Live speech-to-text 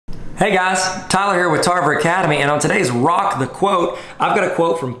Hey guys, Tyler here with Tarver Academy, and on today's Rock the Quote, I've got a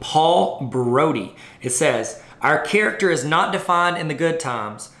quote from Paul Brody. It says, "Our character is not defined in the good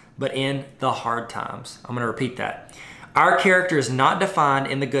times, but in the hard times." I'm going to repeat that. Our character is not defined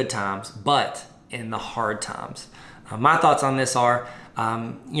in the good times, but in the hard times. My thoughts on this are,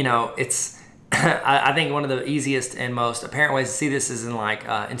 it's I think one of the easiest and most apparent ways to see this is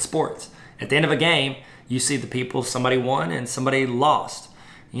in sports. At the end of a game, you see the people, somebody won and somebody lost.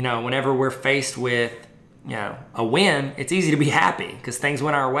 Whenever we're faced with, a win, it's easy to be happy because things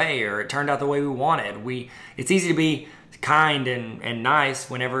went our way or it turned out the way we wanted. It's easy to be kind and nice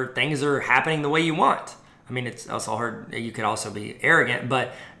whenever things are happening the way you want. I mean, it's also hard. You could also be arrogant,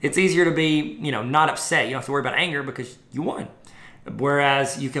 but it's easier to be, not upset. You don't have to worry about anger because you won.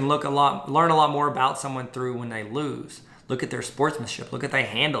 Whereas you can learn a lot more about someone through when they lose. Look at their sportsmanship. Look at how they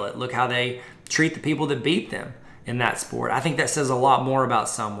handle it. Look how they treat the people that beat them in that sport. I think that says a lot more about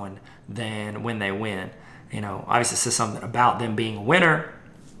someone than when they win. Obviously it says something about them being a winner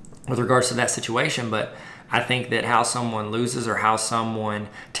with regards to that situation, but I think that how someone loses or how someone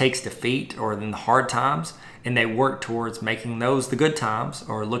takes defeat or in the hard times and they work towards making those the good times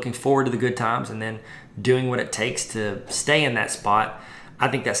or looking forward to the good times and then doing what it takes to stay in that spot, I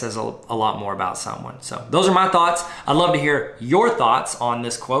think that says a lot more about someone. So those are my thoughts. I'd love to hear your thoughts on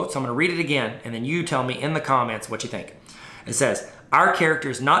this quote. So I'm going to read it again, and then you tell me in the comments what you think. It says, "Our character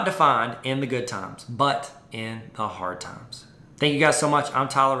is not defined in the good times, but in the hard times." Thank you guys so much. I'm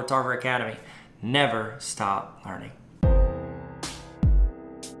Tyler with Tarver Academy. Never stop learning.